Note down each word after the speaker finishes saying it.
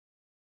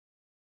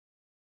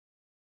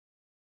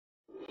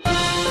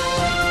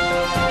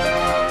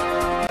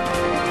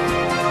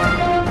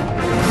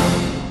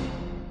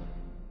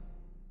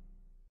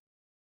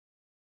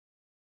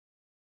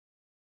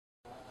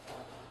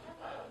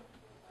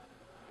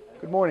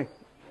Good morning.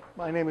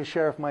 My name is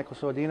Sheriff Michael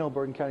Sordino,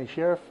 Bergen County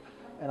Sheriff,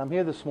 and I'm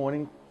here this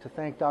morning to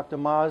thank Dr.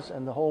 Maz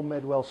and the whole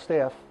MedWell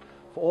staff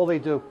for all they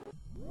do.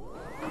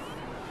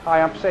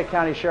 Hi, I'm Passaic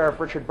County Sheriff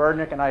Richard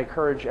Bergen, and I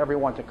encourage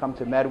everyone to come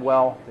to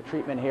MedWell. The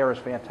treatment here is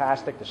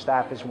fantastic, the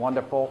staff is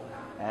wonderful,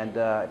 and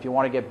if you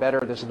want to get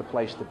better, this is the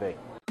place to be.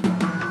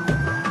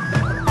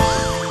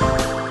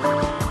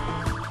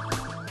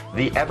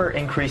 The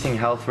ever-increasing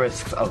health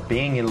risks of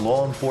being in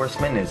law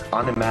enforcement is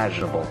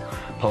unimaginable.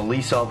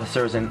 Police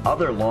officers and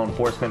other law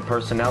enforcement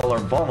personnel are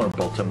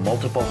vulnerable to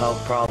multiple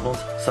health problems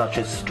such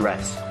as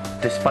stress.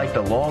 Despite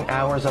the long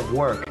hours of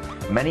work,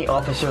 many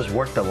officers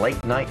work the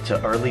late night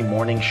to early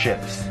morning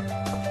shifts.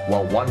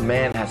 Well, one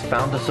man has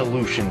found a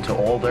solution to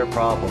all their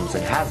problems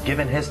and has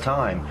given his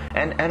time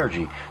and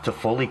energy to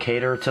fully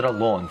cater to the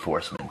law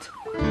enforcement.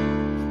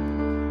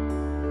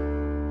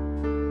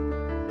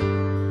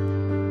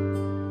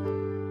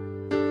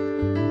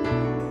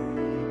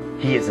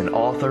 He is an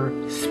author,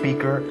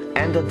 speaker,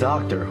 and a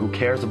doctor who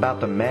cares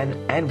about the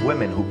men and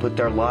women who put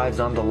their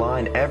lives on the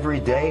line every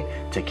day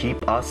to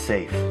keep us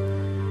safe.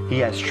 He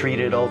has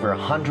treated over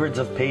hundreds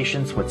of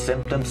patients with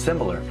symptoms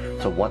similar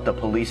to what the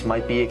police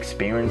might be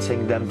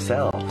experiencing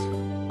themselves.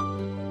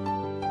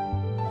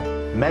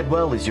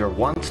 MedWell is your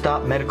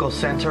one-stop medical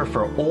center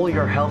for all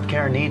your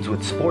healthcare needs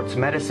with sports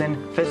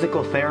medicine,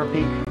 physical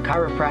therapy,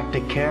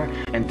 chiropractic care,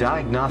 and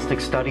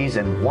diagnostic studies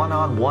and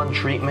one-on-one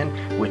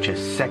treatment, which is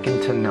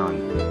second to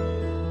none.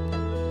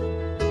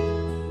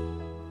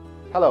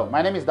 Hello,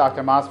 my name is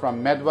Dr. Maz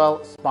from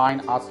MedWell Spine,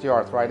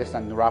 OsteoArthritis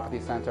and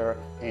Neuropathy Center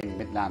in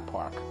Midland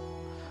Park.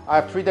 I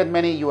have treated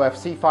many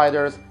UFC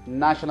fighters,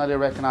 nationally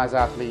recognized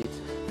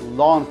athletes,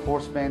 law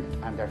enforcement,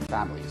 and their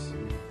families.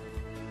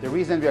 The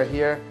reason we're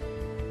here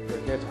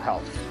to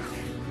help.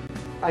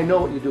 I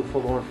know what you do for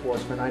law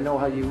enforcement. I know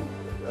how you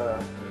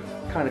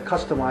kind of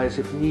customize,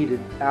 if needed,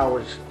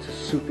 hours to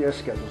suit their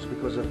schedules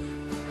because of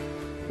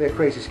their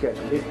crazy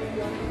schedule. It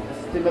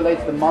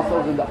stimulates the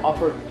muscles in the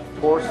upper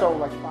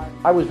torso.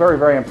 I was very,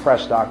 very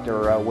impressed,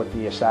 Doctor, with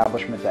the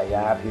establishment that you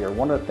have here.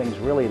 One of the things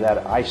really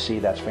that I see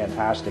that's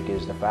fantastic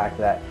is the fact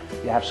that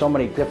you have so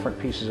many different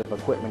pieces of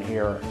equipment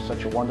here,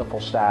 such a wonderful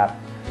staff,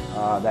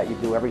 that you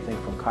do everything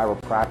from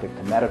chiropractic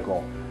to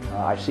medical.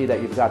 I see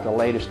that you've got the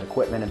latest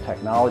equipment and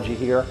technology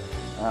here,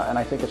 and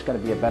I think it's going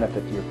to be a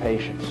benefit to your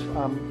patients.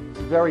 I'm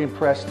very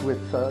impressed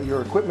with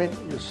your equipment,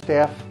 your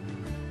staff,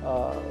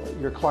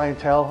 your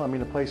clientele. I mean,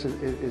 the place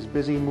is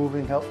busy,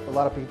 moving, a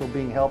lot of people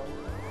being helped.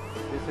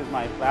 This is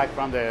my bag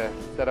from the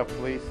State of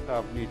Police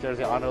of New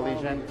Jersey Honor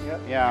Legion.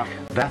 Yeah.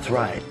 That's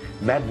right.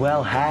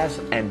 MedWell has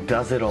and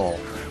does it all.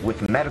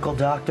 With medical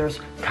doctors,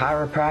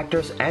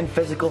 chiropractors, and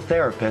physical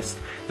therapists,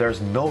 there's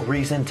no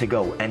reason to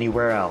go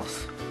anywhere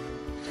else.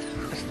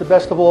 It's the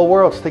best of all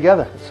worlds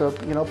together. So,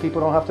 you know,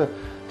 people don't have to...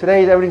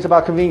 Today, everything's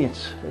about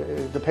convenience.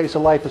 The pace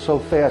of life is so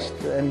fast,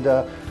 and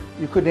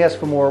you couldn't ask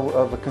for more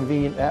of a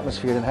convenient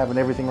atmosphere than having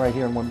everything right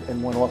here in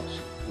one office.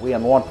 We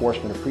in law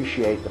enforcement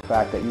appreciate the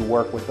fact that you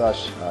work with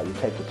us, you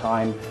take the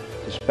time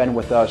to spend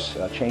with us,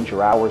 change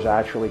your hours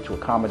actually to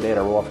accommodate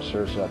our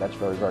officers. That's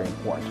very, very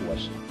important to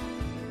us.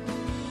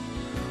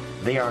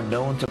 They are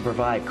known to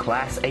provide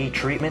Class A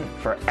treatment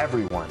for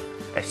everyone,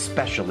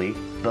 especially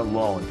the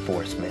law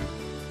enforcement.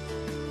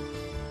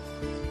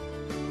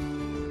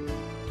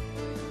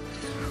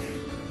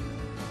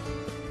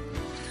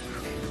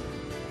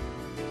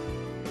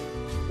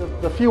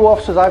 The few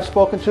officers I've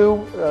spoken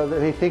to,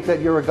 they think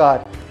that you're a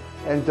god.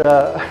 And,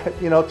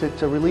 you know,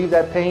 to relieve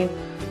that pain,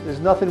 there's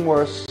nothing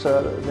worse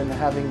than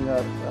having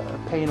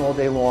pain all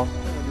day long.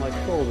 My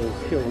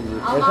shoulder's killing me.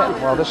 Is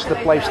it? Well, this is the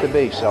place to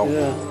be, so.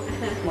 Yeah.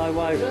 My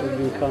wife has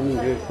been coming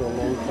here for a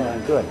long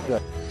time. Good,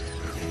 good.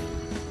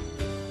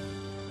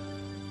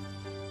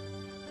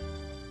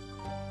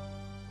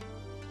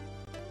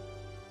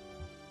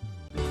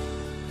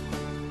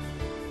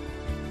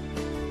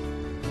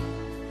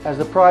 As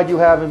the pride you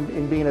have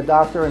in being a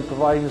doctor and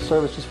providing the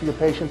services for your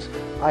patients,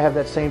 I have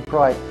that same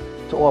pride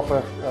to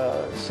offer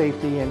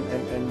safety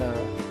and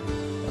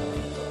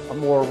a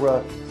more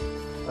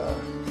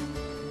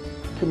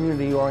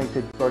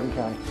community-oriented Bergen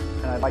County.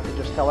 And I'd like to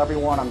just tell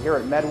everyone I'm here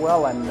at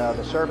MedWell, and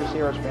the service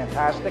here is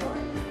fantastic.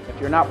 If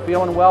you're not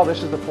feeling well,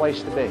 this is the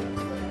place to be.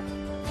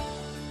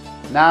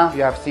 Now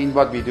you have seen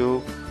what we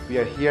do. We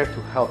are here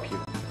to help you,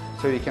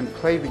 so you can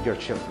play with your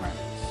children,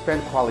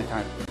 spend quality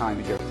time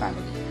with your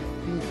family,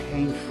 be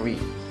pain-free.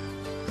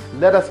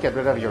 Let us get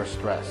rid of your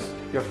stress,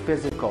 your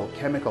physical,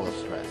 chemical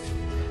stress.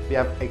 We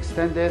have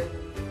extended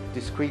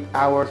discrete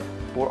hours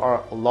for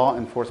our law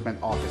enforcement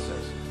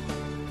officers.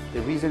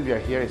 The reason we are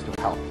here is to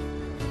help.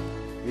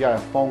 We are a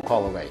phone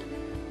call away.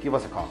 Give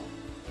us a call.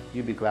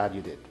 You'll be glad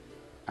you did.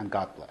 And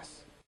God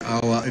bless.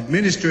 Our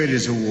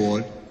Administrator's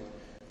Award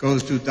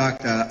goes to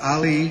Dr.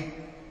 Ali,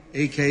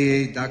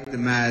 aka Dr.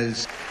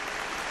 Maz.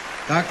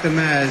 Dr.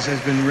 Maz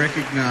has been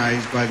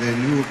recognized by the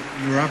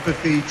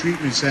Neuropathy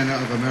Treatment Center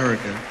of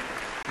America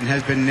and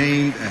has been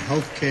named a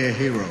healthcare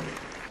hero.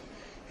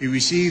 He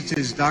received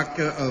his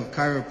Doctor of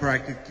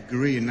Chiropractic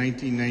degree in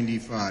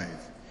 1995.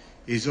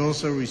 He is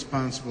also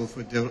responsible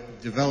for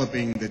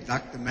developing the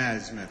Dr.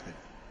 Maz method.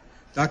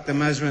 Dr.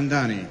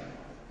 Mazrandani.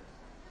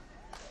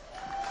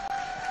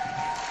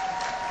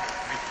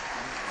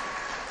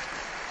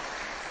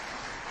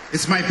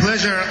 It's my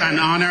pleasure and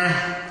honor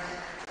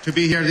to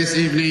be here this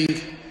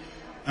evening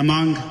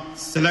among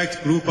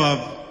select group of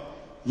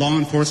law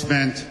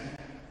enforcement.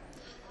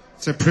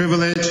 It's a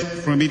privilege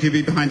for me to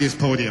be behind this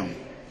podium.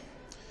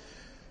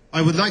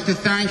 I would like to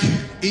thank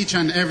each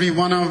and every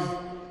one of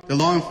the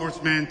law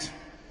enforcement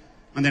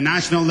on the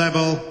national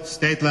level,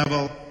 state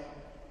level,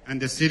 and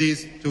the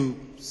cities to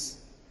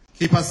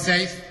keep us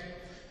safe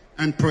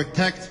and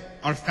protect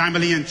our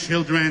family and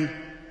children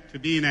to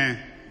be in a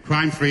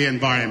crime-free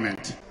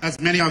environment. As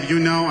many of you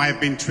know, I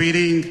have been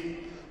treating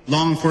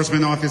law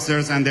enforcement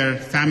officers and their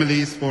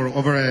families for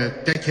over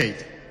a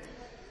decade.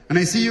 And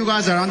I see you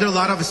guys are under a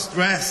lot of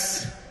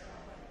stress.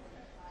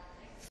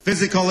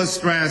 Physical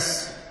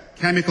stress,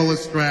 chemical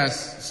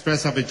stress,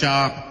 stress of a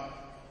job,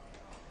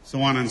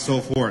 so on and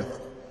so forth.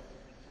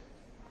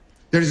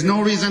 There is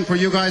no reason for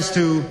you guys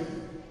to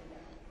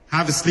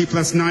have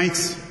sleepless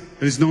nights.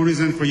 There is no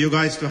reason for you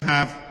guys to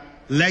have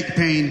leg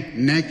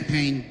pain, neck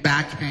pain,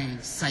 back pain,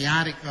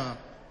 sciatica,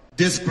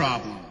 disc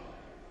problem.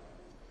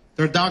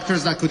 There are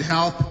doctors that could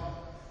help.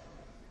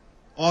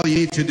 All you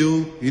need to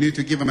do, you need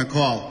to give them a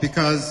call.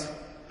 Because,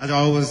 as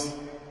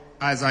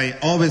I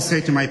always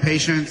say to my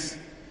patients,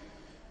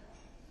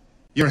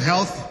 your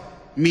health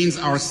means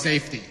our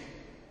safety.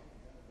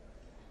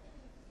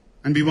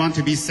 And we want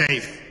to be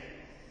safe.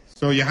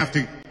 So you have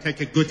to take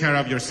a good care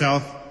of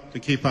yourself to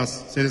keep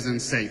us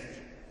citizens safe.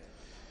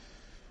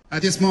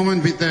 At this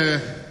moment, with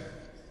the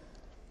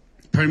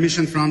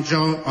permission from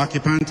Joe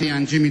Occupanti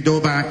and Jimmy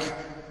Dobak,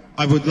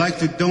 I would like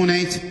to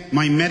donate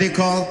my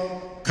medical,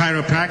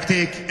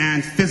 chiropractic,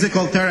 and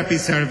physical therapy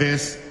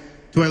service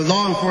to a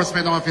law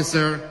enforcement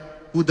officer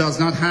who does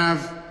not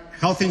have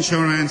health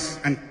insurance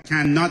and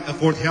cannot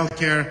afford health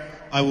care.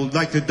 I would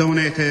like to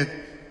donate it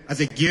as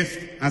a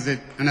gift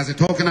and as a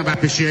token of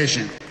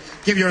appreciation.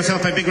 Give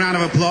yourself a big round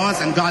of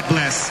applause and God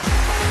bless.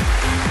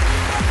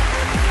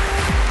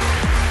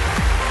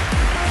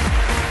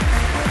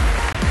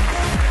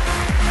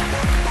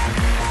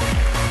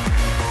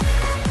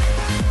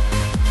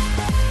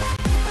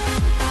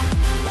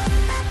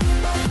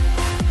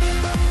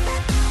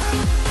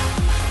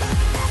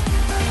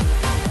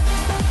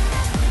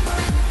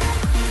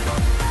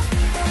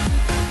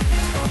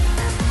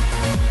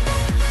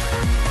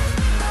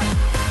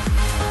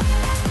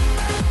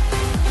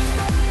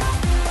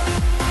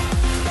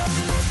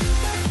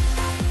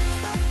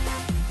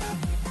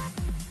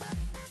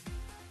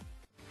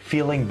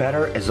 Feeling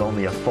better is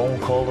only a phone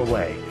call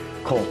away.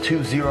 Call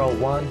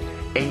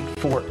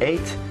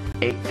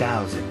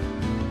 201-848-8000.